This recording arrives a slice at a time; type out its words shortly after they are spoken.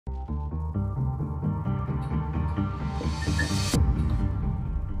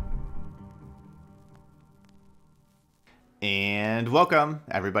And welcome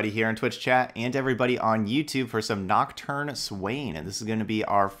everybody here in Twitch chat and everybody on YouTube for some Nocturne Swain. And this is going to be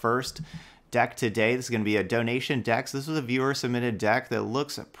our first deck today. This is going to be a donation deck. So this was a viewer submitted deck that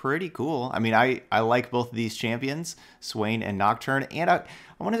looks pretty cool. I mean, I like both of these champions, Swain and Nocturne, and I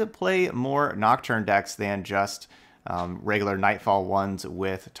wanted to play more Nocturne decks than just regular Nightfall ones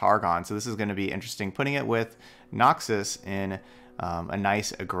with Targon. So this is going to be interesting, putting it with Noxus in a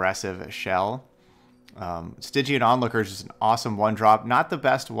nice aggressive shell. Stygian Onlooker is just an awesome one-drop. Not the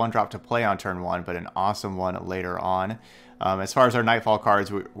best one-drop to play on turn 1, but an awesome one later on. As far as our Nightfall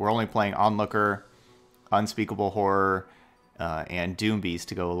cards, we're only playing Onlooker, Unspeakable Horror, and Doom Beast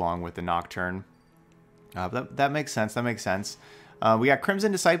to go along with the Nocturne. That makes sense. That makes sense. We got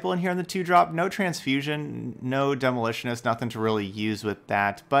Crimson Disciple in here in the 2-drop. No Transfusion, no Demolitionist, nothing to really use with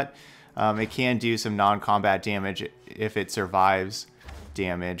that. But it can do some non-combat damage if it survives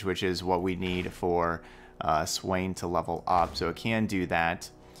damage, which is what we need for Swain to level up. So it can do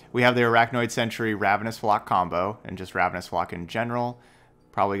that. We have the Arachnoid Sentry Ravenous Flock combo, and just Ravenous Flock in general.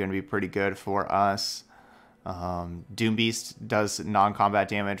 Probably going to be pretty good for us. Doom Beast does non-combat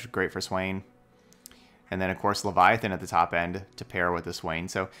damage, great for Swain. And then, of course, Leviathan at the top end to pair with the Swain.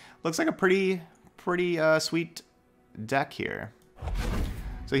 So looks like a pretty sweet deck here.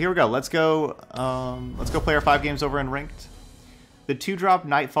 So here we go. Let's go play our 5 games over in Ranked. The 2-drop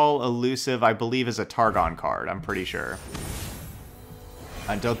Nightfall Elusive, I believe, is a Targon card. I'm pretty sure.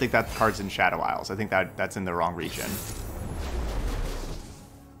 I don't think that card's in Shadow Isles. I think that's in the wrong region.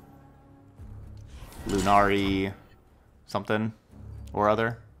 Lunari something or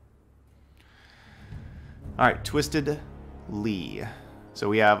other. Alright, Twisted Lee. So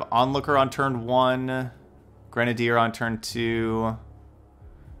we have Onlooker on turn 1, Grenadier on turn 2.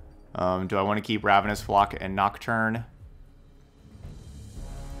 Do I want to keep Ravenous Flock and Nocturne?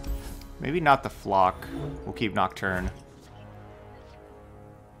 Maybe not the Flock. We'll keep Nocturne.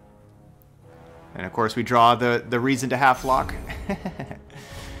 And of course we draw the reason to have Flock.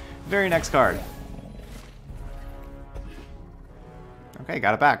 Very next card. Okay,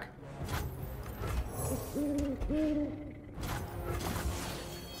 got it back.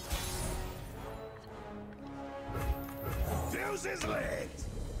 Fuse is lit.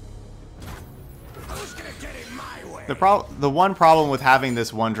 Who's gonna get in my way? The one problem with having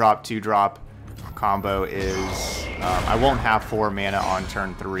this 1-drop, 2-drop combo is I won't have 4 mana on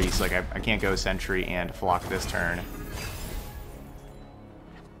turn 3, so like I can't go Sentry and Flock this turn.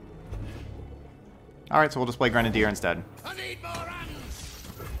 Alright, so we'll just play Grenadier instead. I need more hands.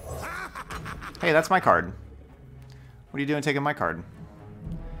 Hey, that's my card. What are you doing taking my card?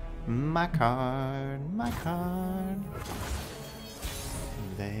 My card, my card.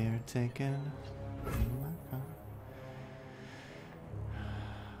 They're taking my card.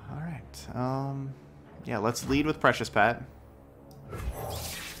 Alright, yeah, let's lead with Precious Pet.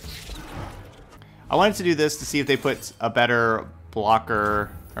 I wanted to do this to see if they put a better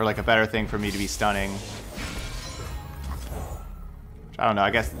blocker, or like a better thing for me to be stunning. I don't know, I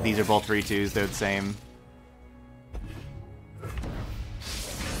guess these are both 3/2s, they're the same.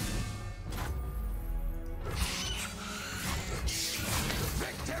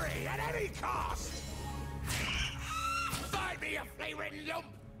 Victory at any cost. Find me a flea-ridden lump.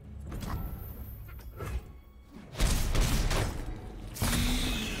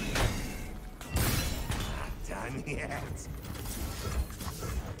 Done yet.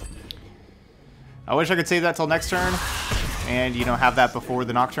 I wish I could save that till next turn, and you know, have that before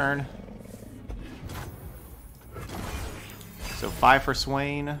the Nocturne. So 5 for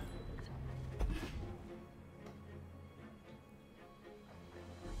Swain.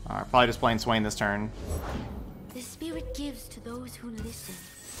 Alright, probably just playing Swain this turn. The spirit gives to those who listen.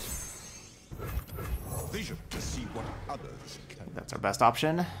 Vision to see what others can. That's our best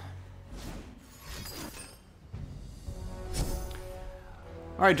option.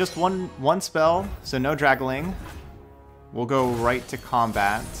 Alright, just one spell, so no Draggling. We'll go right to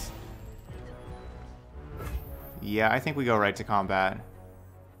combat. Yeah, I think we go right to combat.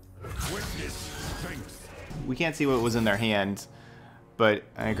 Witness strength. We can't see what was in their hand, but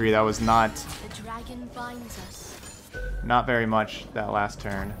I agree that was not The dragon binds us. not very much that last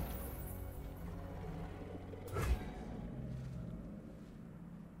turn.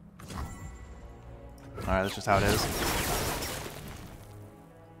 Alright, that's just how it is.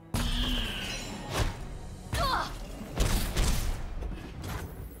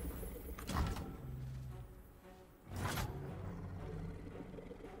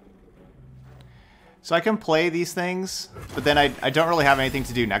 So I can play these things, but then I don't really have anything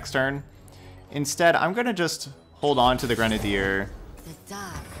to do next turn. Instead, I'm going to just hold on to the Grenadier. The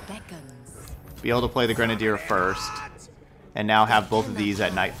dark beckons. Be able to play the Grenadier first. and now have both of these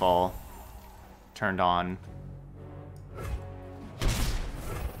at nightfall turned on.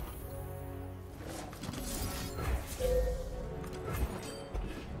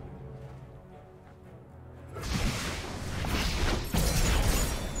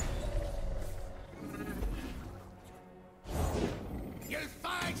 You'll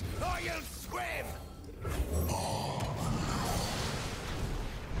fight or you'll swim.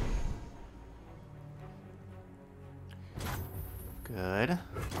 Good.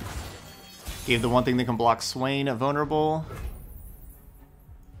 Gave the one thing that can block Swain vulnerable.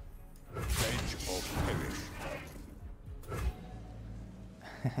 Venge or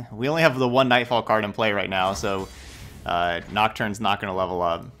perish. We only have the one Nightfall card in play right now, so Nocturne's not going to level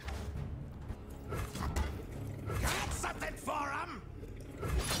up. Got something for 'em.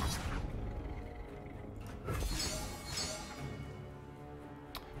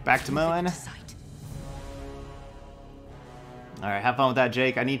 Back to mowing. Alright, have fun with that,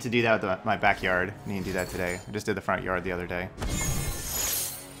 Jake. I need to do that with my backyard. I need to do that today. I just did the front yard the other day.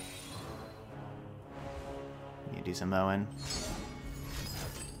 Need to do some mowing.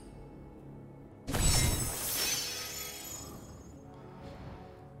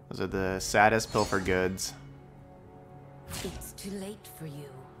 Those are the saddest pilfer goods. It's too late for you.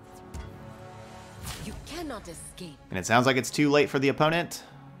 You cannot escape. And it sounds like it's too late for the opponent.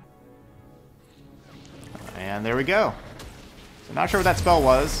 And there we go. So not sure what that spell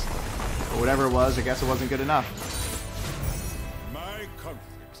was. But whatever it was, I guess it wasn't good enough. My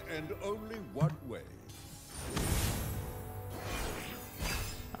conflicts end only one way.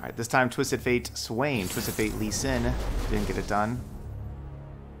 Alright, this time Twisted Fate Swain. Twisted Fate Lee Sin didn't get it done.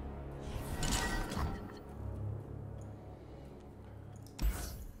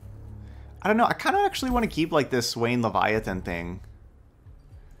 I don't know, I kind of actually want to keep like this Swain Leviathan thing.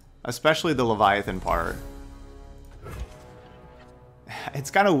 Especially the Leviathan part.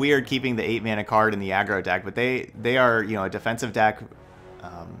 It's kind of weird keeping the 8-mana card in the aggro deck, but they are, you know, a defensive deck.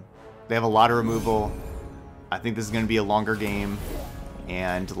 They have a lot of removal. I think this is going to be a longer game.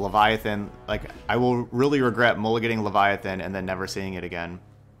 And Leviathan, like, I will really regret mulliganing Leviathan and then never seeing it again.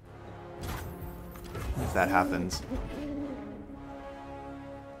 If that happens.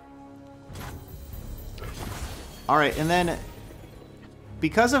 Alright, and then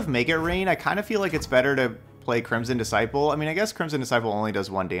because of Make It Rain, I kind of feel like it's better to play Crimson Disciple. I mean, I guess Crimson Disciple only does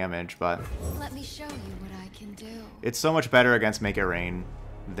 1 damage, but Let me show you what I can do. it's so much better against Make It Rain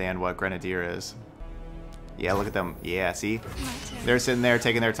than what Grenadier is. Yeah, look at them. Yeah, see? They're sitting there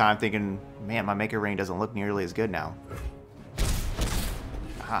taking their time thinking, man, my Make It Rain doesn't look nearly as good now.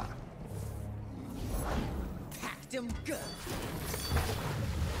 Aha. Packed him good.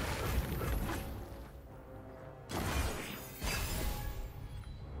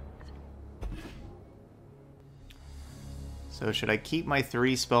 So should I keep my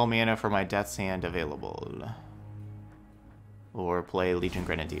 3 spell mana for my Death's Hand available? Or play Legion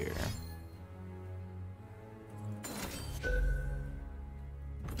Grenadier?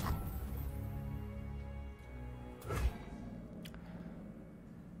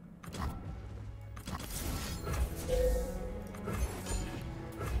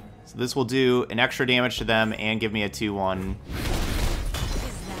 So this will do an extra damage to them and give me a 2/1. Is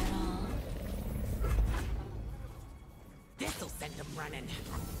that all? This'll send him running.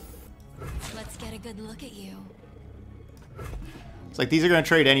 Let's get a good look at you. It's like these are going to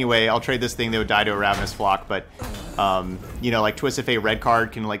trade anyway. I'll trade this thing that would die to a Ravenous Flock, but you know, like Twisted Fate red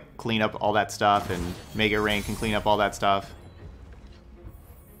card can like clean up all that stuff, and Make It Rain can clean up all that stuff.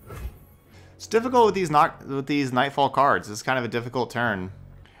 It's difficult with these Nightfall cards. It's kind of a difficult turn.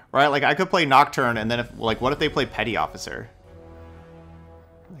 Right, like I could play Nocturne, and then if like, what if they play Petty Officer?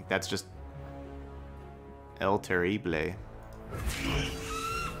 Like that's just El Terrible.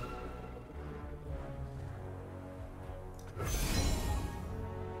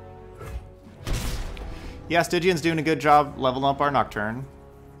 Yeah, Stygian's doing a good job leveling up our Nocturne.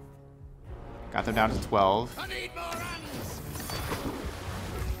 Got them down to 12. I need more hands.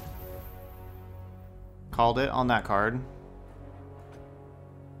 Called it on that card.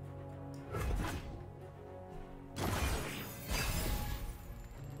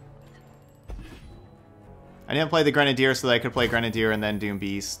 I didn't play the Grenadier so that I could play Grenadier and then Doom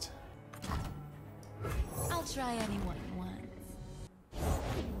Beast. I'll try anyone once.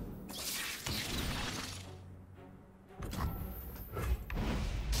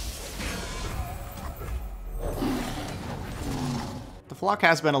 The Flock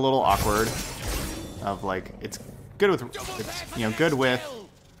has been a little awkward. Of like, it's good with, good with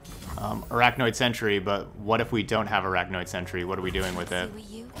Arachnoid Sentry, but what if we don't have Arachnoid Sentry? What are we doing with it? See what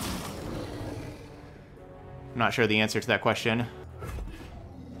you I'm not sure the answer to that question.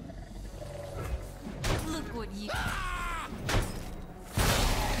 Look what you...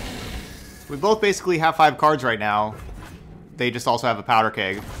 We both basically have 5 cards right now. They just also have a powder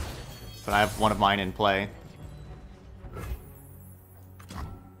keg. But I have one of mine in play.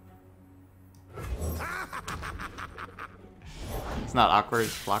 It's not awkward,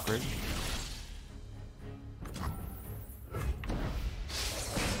 it's awkward.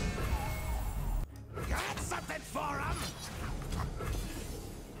 Got something for 'em?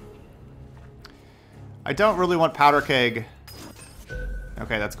 I don't really want powder keg.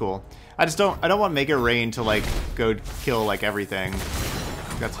 Okay, that's cool. I don't want Mega Rain to like go kill like everything.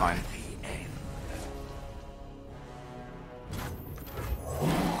 That's fine.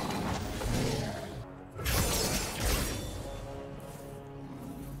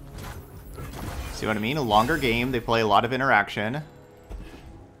 See what I mean? A longer game. They play a lot of interaction.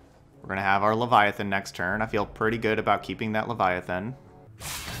 We're going to have our Leviathan next turn. I feel pretty good about keeping that Leviathan.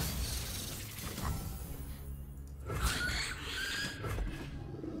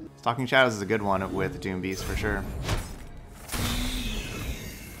 Stalking Shadows is a good one with Doom Beast for sure.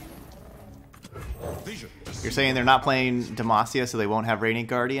 You're saying they're not playing Demacia so they won't have Radiant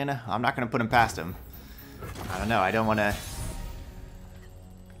Guardian? I'm not going to put them past them. I don't know. I don't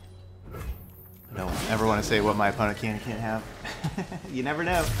ever want to say what my opponent can and can't have. You never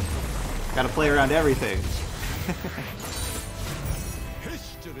know. Got to play around everything.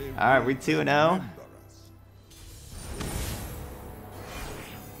 Alright, we're 2-0.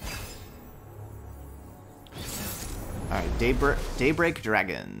 Alright, Daybreak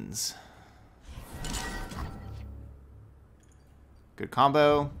Dragons. Good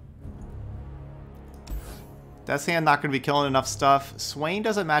combo. Death's Hand not going to be killing enough stuff. Swain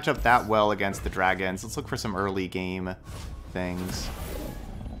doesn't match up that well against the dragons. Let's look for some early game things.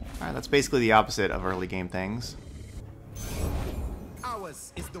 Alright, that's basically the opposite of early game things.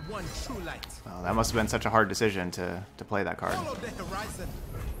 Ours is the one true light. Oh, that must have been such a hard decision to play that card. Follow the horizon.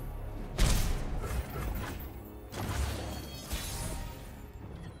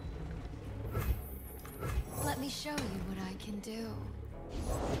 Let me show you what I can do.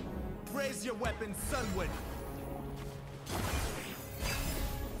 Raise your weapon, Sunwood.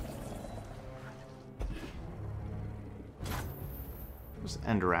 Just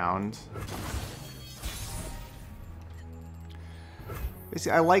end around.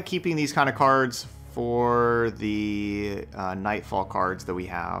 Basically, I like keeping these kind of cards for the Nightfall cards that we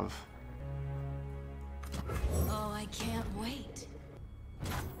have. Oh, I can't wait.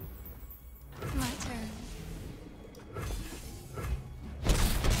 My turn.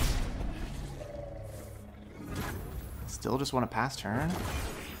 Still just want to pass turn?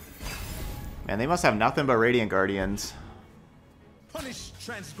 Man, they must have nothing but Radiant Guardians. Punish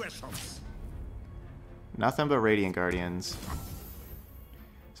transgressions. Nothing but Radiant Guardians.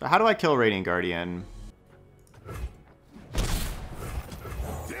 So how do I kill Radiant Guardian?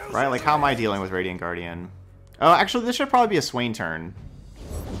 Right, like how am I dealing with Radiant Guardian? Oh, actually this should probably be a Swain turn.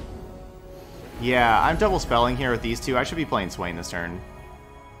 Yeah, I'm double spelling here with these two. I should be playing Swain this turn.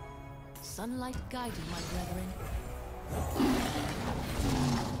 Sunlight guide you, my brethren.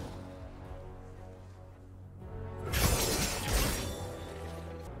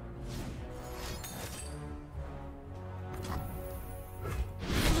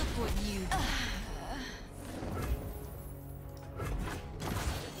 Look what you...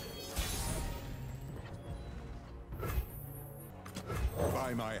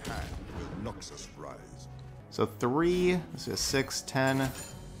 By my hand will Noxus rise. So 3, this is 6, 10.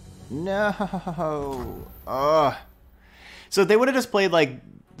 No. Ugh. So they would have just played like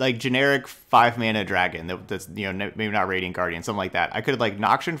generic 5-mana dragon that's, you know, maybe not Radiant Guardian, something like that. I could have like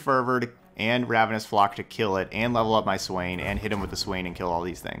Noxian Fervor and Ravenous Flock to kill it and level up my Swain and hit him with the Swain and kill all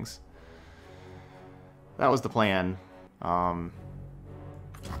these things. That was the plan. Should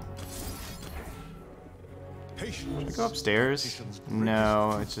I go upstairs?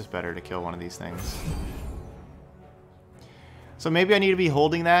 No, it's just better to kill one of these things. So maybe I need to be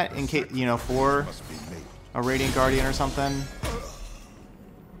holding that in case, you know, for a Radiant Guardian or something.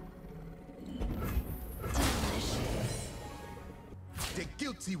 The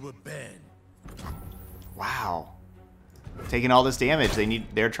guilty will burn. Wow. Taking all this damage.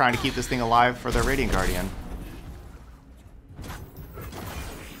 They're trying to keep this thing alive for their Radiant Guardian.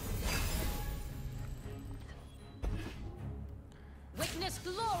 Witness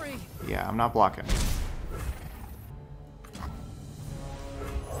glory! Yeah, I'm not blocking.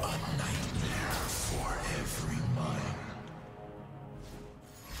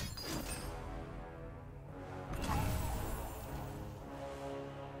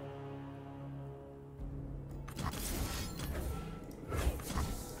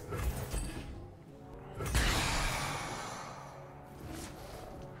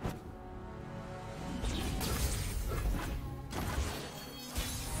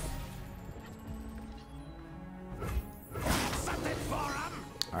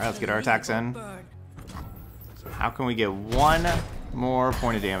 Alright, let's get our attacks in. How can we get one more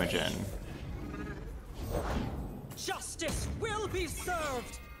point of damage in? Justice will be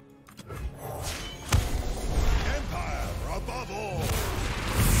served. Empire above all.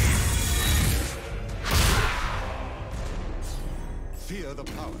 Fear the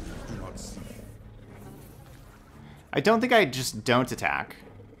power you do not see. I don't think I just don't attack.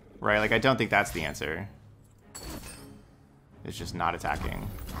 Right? Like, I don't think that's the answer. It's just not attacking.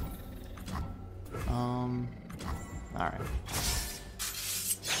 Alright.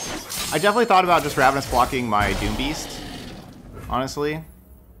 I definitely thought about just Ravenous blocking my Doom Beast. Honestly.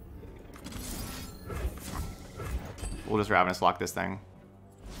 We'll just Ravenous block this thing.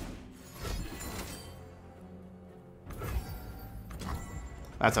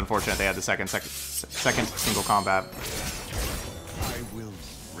 That's unfortunate they had the second single combat. I will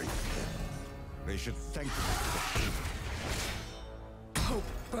break them. They should thank me for the Hope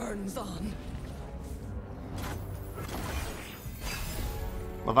burns on.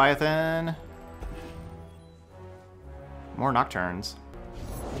 Leviathan. More Nocturnes.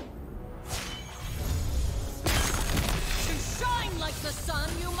 To shine like the sun,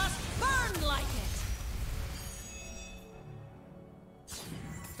 you must burn like it.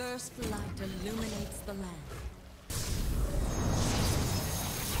 First light illuminates the land.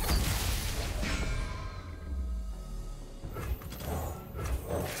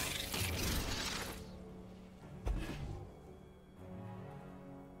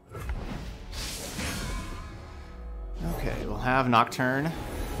 Okay, we'll have Nocturne.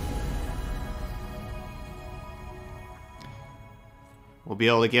 We'll be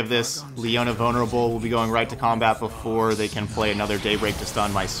able to give this Leona vulnerable. We'll be going right to combat before they can play another Daybreak to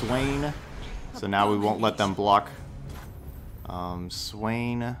stun my Swain. So now we won't let them block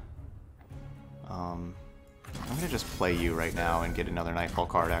Swain. I'm gonna just play you right now and get another Nightfall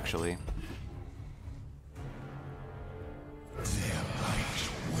card, actually.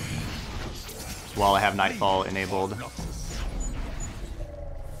 While I have Nightfall enabled.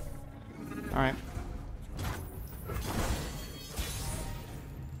 Alright.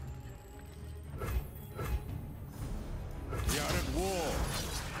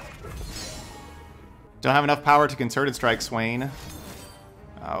 Don't have enough power to Concerted Strike, Swain.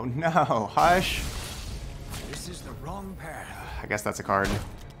 Oh no, hush. This is the wrong path. I guess that's a card.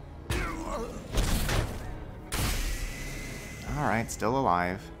 Alright, still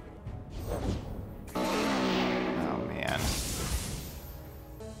alive. Oh man.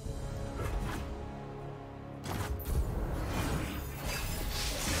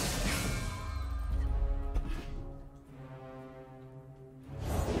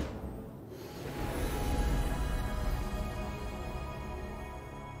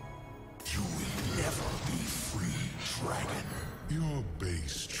 Your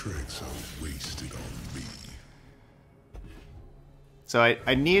base tricks are wasted on me. So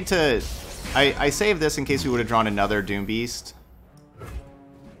I need to... I saved this in case we would have drawn another Doom Beast.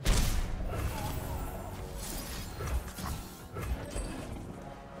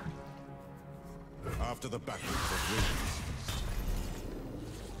 After the battle for Runeterra.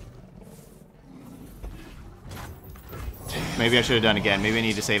 Maybe I should have done again. Maybe I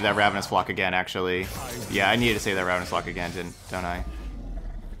need to save that Ravenous Flock again, actually. Yeah, I needed to save that Ravenous Flock again, don't I?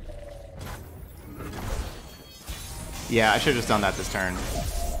 Yeah, I should have just done that this turn.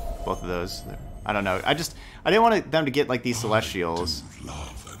 Both of those. I don't know. I didn't want them to get, like, these Celestials.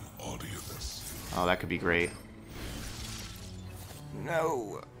 Love an audience. Oh, that could be great.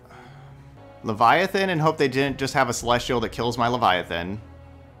 No. Leviathan, and hope they didn't just have a Celestial that kills my Leviathan.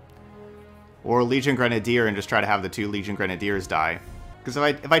 Or Legion Grenadier and just try to have the two Legion Grenadiers die. Because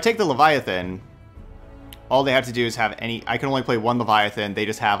if I take the Leviathan, all they have to do is have any... I can only play one Leviathan. They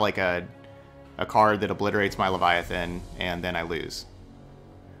just have like a card that obliterates my Leviathan, and then I lose.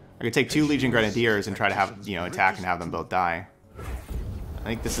 I could take two Legion Grenadiers and try to have, you know, attack and have them both die. I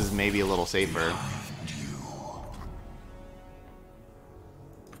think this is maybe a little safer.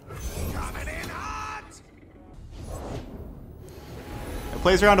 Coming in hot! It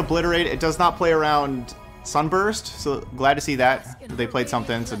plays around Obliterate. It does not play around Sunburst, so glad to see that. They played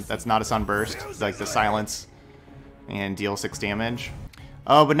something so that's not a Sunburst, like the Silence and deal 6 damage.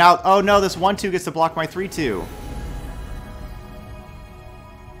 Oh, but now, oh no, this 1/2 gets to block my 3/2.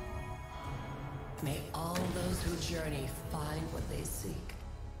 May all those who journey find what they seek.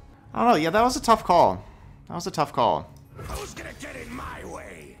 I don't know, yeah, that was a tough call. That was a tough call. Who's gonna get in my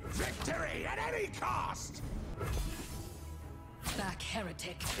way? Victory at any cost! Back,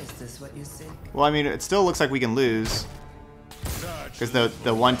 heretic. Is this what you seek? Well, I mean, it still looks like we can lose. Because the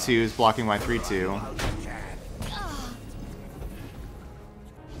 1/2 is blocking my 3/2.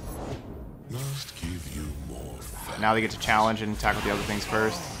 now they get to challenge and tackle the other things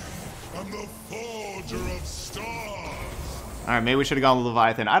first. I'm the forger of stars. Alright, maybe we should have gone with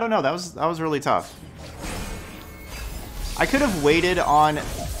Leviathan. I don't know, that was really tough. I could have waited on...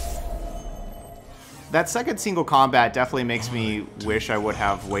 That second single combat definitely makes me wish I would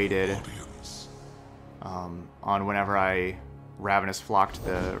have waited on whenever I Ravenous flocked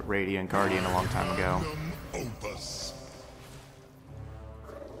the Radiant Guardian a long time ago. Opus.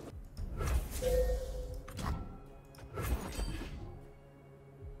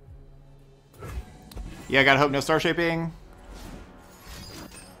 Yeah, gotta hope no star shaping.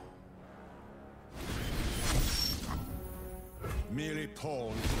 Merely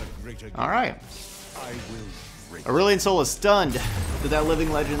pawns in a greater game. Alright. I will break. Aurelion Soul is stunned that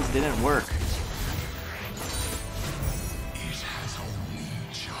Living Legends didn't work. It has only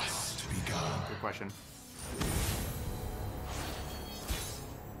just begun. Good question.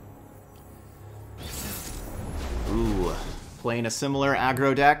 Ooh, playing a similar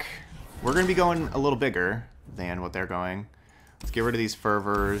aggro deck. We're going to be going a little bigger than what they're going. Let's get rid of these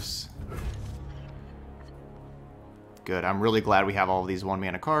fervors. Good, I'm really glad we have all of these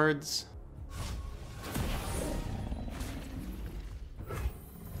 1-mana cards.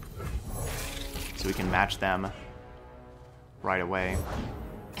 So we can match them right away.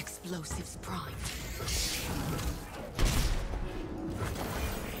 Explosives primed.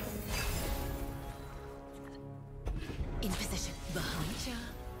 In position. Behind ya.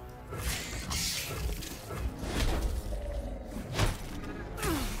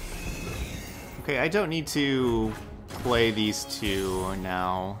 Okay, I don't need to play these two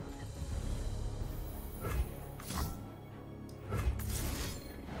now.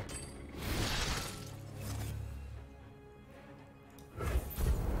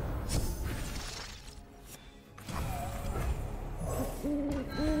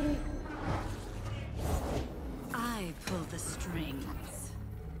 I pull the strings.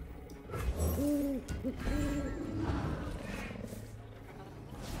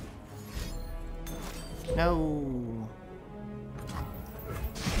 No.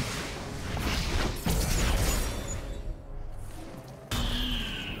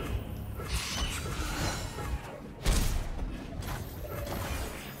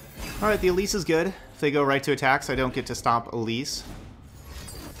 Alright, the Elise is good. If they go right to attacks, I don't get to stop Elise.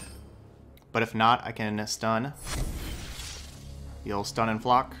 But if not, I can stun. The old stun and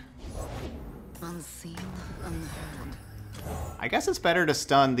flock. Unseen, unheard. I guess it's better to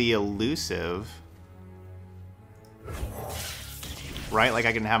stun the elusive. Right? Like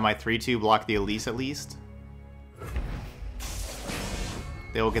I can have my 3-2 block the Elise at least.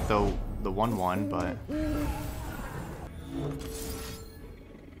 They'll get the 1-1, but...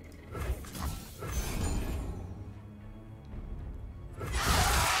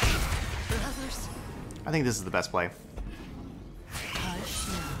 I think this is the best play. Hush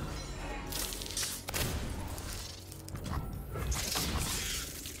now.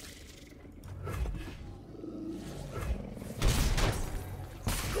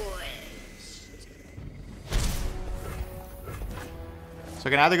 So I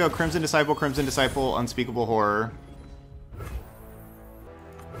can either go Crimson Disciple, Unspeakable Horror.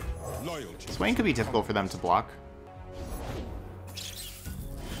 Loyalty. Swain could be difficult for them to block.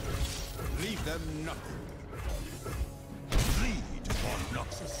 Leave them nothing. Bleed on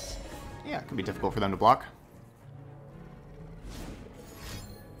Noxus. Yeah, it could be difficult for them to block.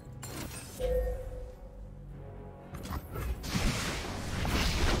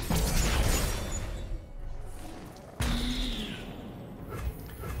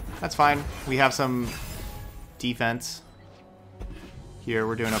 That's fine. We have some defense here.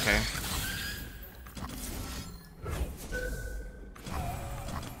 We're doing okay.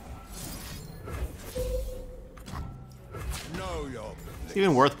 Know your Is it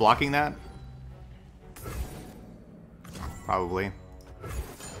even worth blocking that? Probably.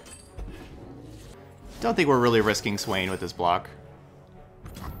 Don't think we're really risking Swain with this block.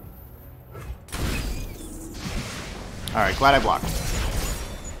 Alright, glad I blocked.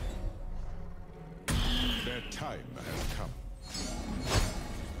 Their time has come.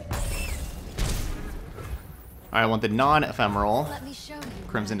 Alright, I want the non-ephemeral Let me show you.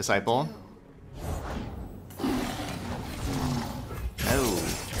 Crimson Disciple.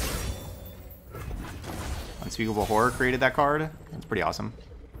 Oh. Unspeakable Horror created that card. That's pretty awesome.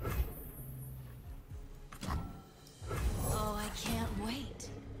 Oh, I can't wait.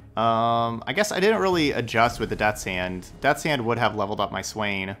 I guess I didn't really adjust with the Death's Hand. Death's Hand would have leveled up my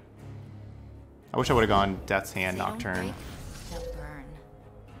Swain. I wish I would have gone Death's Hand, They don't Nocturne. break, they'll burn.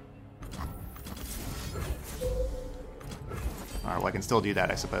 Alright, well I can still do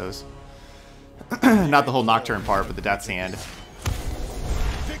that, I suppose. Not the whole Nocturne part, but the Death's Hand.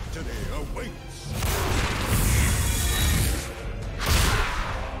 Victory awaits.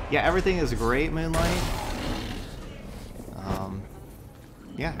 Yeah, everything is great, Moonlight.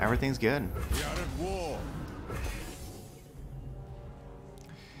 Yeah, everything's good. We are at war.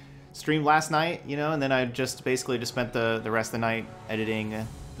 Streamed last night, you know, and then I just basically just spent the rest of the night editing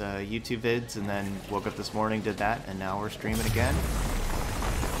the YouTube vids, and then woke up this morning, did that, and now we're streaming again.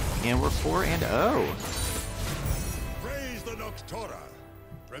 And we're 4-0. Praise the Nocturne.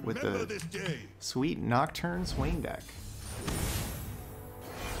 With Remember the this day. sweet Nocturne Swain deck.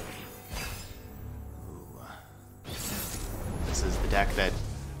 Ooh. This is the deck that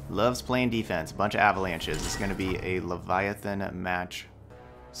loves playing defense. A bunch of avalanches. It's going to be a Leviathan match.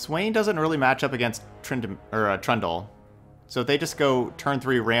 Swain doesn't really match up against Trundle. So if they just go turn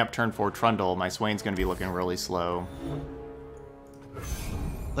 3 ramp, turn 4 Trundle, my Swain's going to be looking really slow.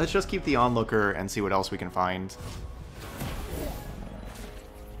 Let's just keep the onlooker and see what else we can find.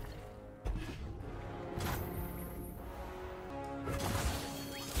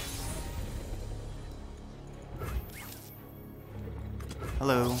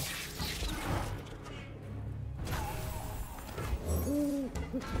 Hello.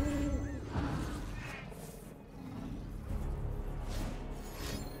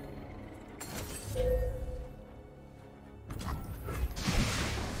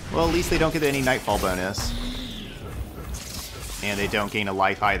 Well, at least they don't get any Nightfall bonus. And they don't gain a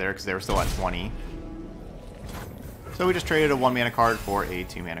life either, because they were still at 20. So we just traded a 1-mana card for a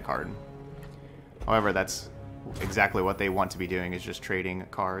 2-mana card. However, that's exactly what they want to be doing, is just trading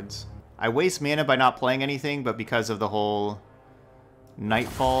cards. I waste mana by not playing anything, but because of the whole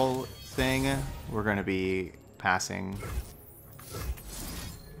Nightfall thing, we're going to be passing.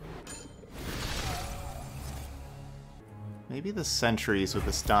 Maybe the sentries with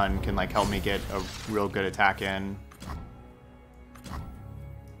the stun can like help me get a real good attack in.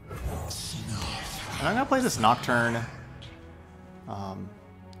 And I'm gonna play this Nocturne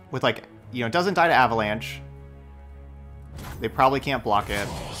with like, you know, it doesn't die to Avalanche. They probably can't block it.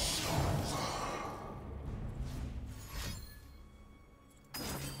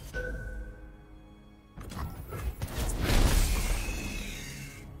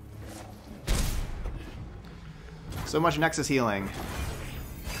 So much Nexus healing.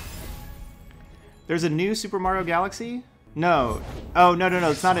 There's a new Super Mario Galaxy? No. Oh, no,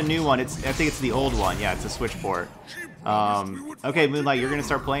 it's not a new one. I think it's the old one. Yeah, it's a Switch port. Okay, Moonlight, you're going to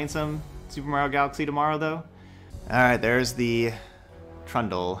start playing some Super Mario Galaxy tomorrow, though? Alright, there's the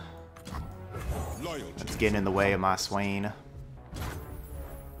Trundle. That's getting in the way of my Swain.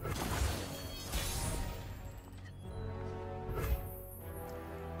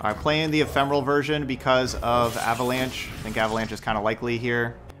 Alright, playing the Ephemeral version because of Avalanche. I think Avalanche is kind of likely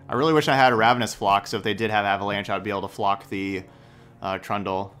here. I really wish I had a Ravenous Flock, so if they did have Avalanche, I'd be able to flock the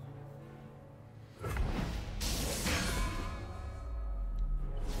Trundle.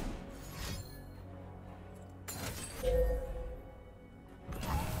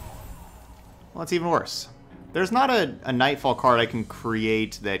 Well, it's even worse. There's not a Nightfall card I can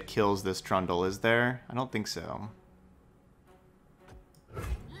create that kills this Trundle, is there? I don't think so.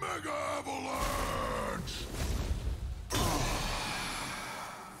 Mega Avalanche!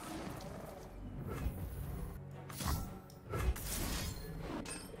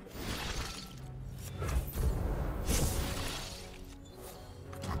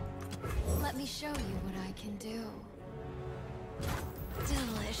 Let me show you what I can do.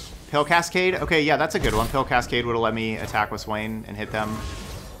 Delish. Pale Cascade? Okay, yeah, that's a good one. Pale Cascade would have let me attack with Swain and hit them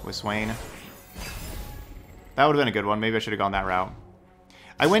with Swain. That would have been a good one. Maybe I should have gone that route.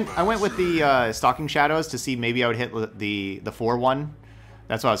 I went with the Stalking Shadows to see maybe I would hit the 4-1.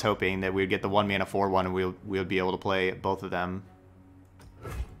 That's what I was hoping, that we would get the 1-mana 4-1 and we would be able to play both of them.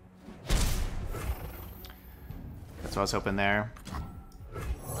 That's what I was hoping there.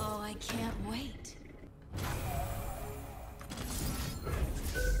 Oh, I can't wait.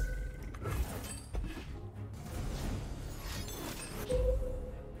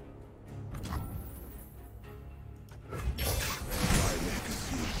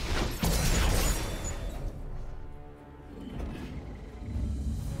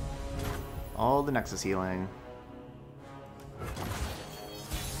 All the Nexus healing.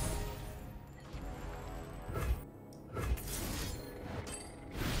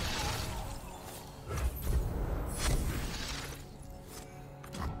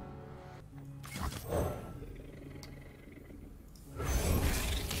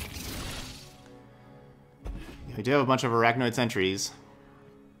 We do have a bunch of Arachnoid Sentries.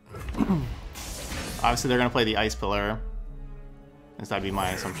 Obviously, they're going to play the Ice Pillar. That'd be my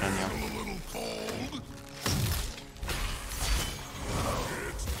assumption, yeah.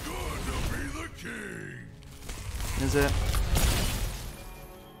 Is it?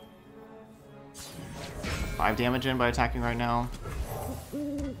 5 damage in by attacking right now.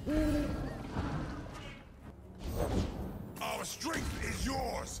 Our strength is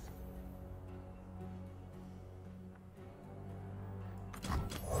yours.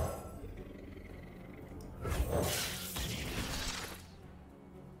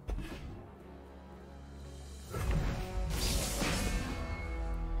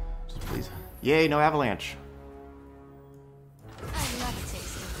 Just please. Yay, no avalanche. I love a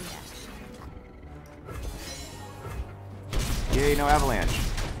taste of reaction. Yay, no avalanche.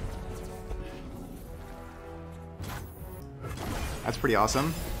 That's pretty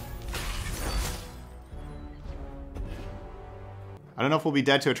awesome. I don't know if we'll be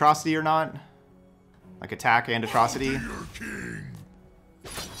dead to atrocity or not. Like attack and atrocity. Your king.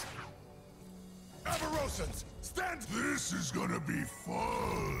 Avarosans, stand. This is gonna be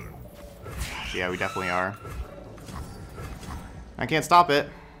fun. Yeah, we definitely are. I can't stop it.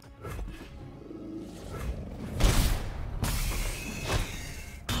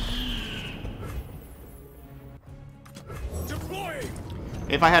 Deploying.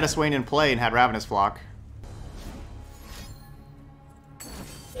 If I had a Swain in play and had Ravenous Flock.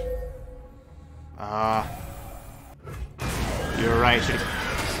 You're right.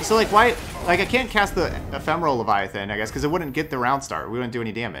 So, like, why... Like, I can't cast the Ephemeral Leviathan, I guess, because it wouldn't get the round start. We wouldn't do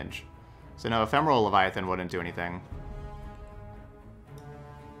any damage. So, no, Ephemeral Leviathan wouldn't do anything.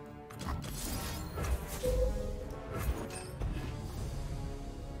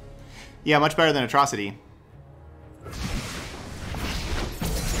 Yeah, much better than Atrocity.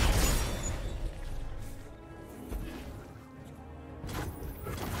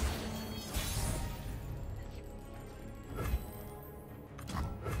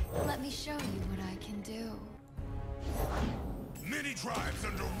 Let me show you what I can do. Many tribes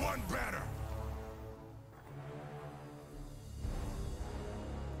under one banner.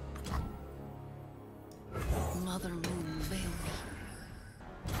 Mother Moon, veil me.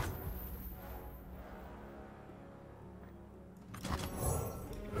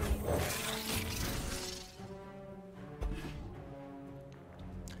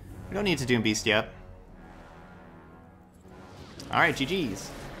 We don't need to Doom Beast yet. Alright,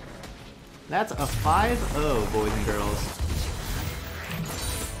 GG's. That's a 5-0, boys and girls.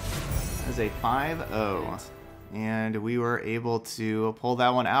 That is a 5-0. And we were able to pull that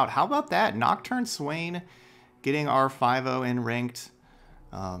one out. How about that? Nocturne Swain getting our 5-0 in ranked.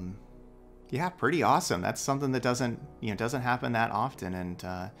 Yeah, pretty awesome. That's something that doesn't happen that often. And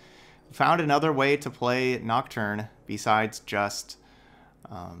found another way to play Nocturne besides just,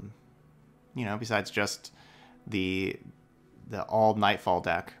 the all Nightfall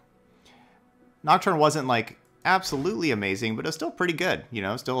deck. Nocturne wasn't like absolutely amazing, but it was still pretty good. You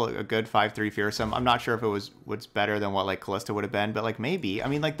know, still a good 5/3 fearsome. I'm not sure if it was what's better than what like Callista would have been, but like maybe. I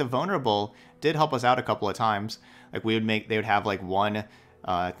mean, like the vulnerable did help us out a couple of times. Like they would have like one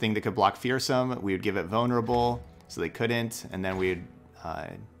thing that could block fearsome. We would give it vulnerable, so they couldn't, and then we'd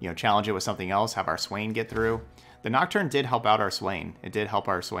challenge it with something else. Have our Swain get through. The Nocturne did help out our Swain. It did help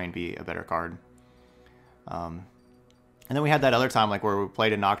our Swain be a better card. And then we had that other time like where we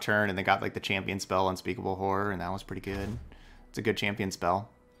played a Nocturne and they got like the champion spell Unspeakable Horror, and that was pretty good. It's a good champion spell.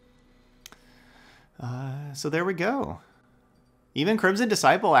 So there we go. Even Crimson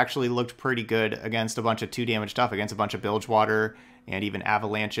Disciple actually looked pretty good against a bunch of 2 damage stuff, against a bunch of Bilgewater and even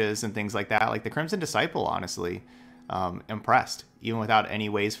Avalanches and things like that. Like the Crimson Disciple, honestly, impressed. Even without any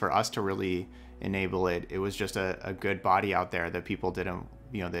ways for us to really enable it, it was just a good body out there that people didn't,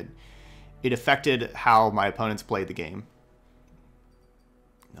 that it affected how my opponents played the game.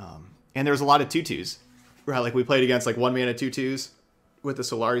 And there's a lot of 2/2s, right? Like we played against like 1-mana 2/2s with the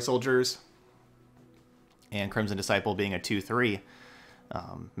Solari Soldiers, and Crimson Disciple being a 2/3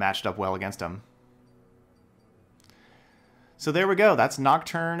 matched up well against them. So there we go. That's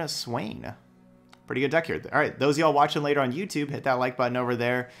Nocturne Swain. Pretty good deck here. All right, those of y'all watching later on YouTube, hit that like button over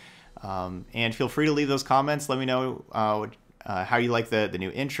there, and feel free to leave those comments. Let me know how you like the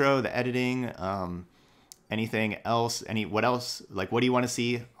new intro, the editing. Anything else? What else? Like, what do you want to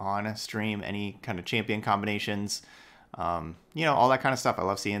see on stream? Any kind of champion combinations? All that kind of stuff. I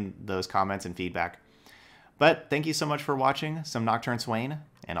love seeing those comments and feedback. But thank you so much for watching some Nocturne Swain,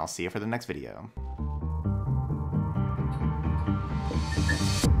 and I'll see you for the next video.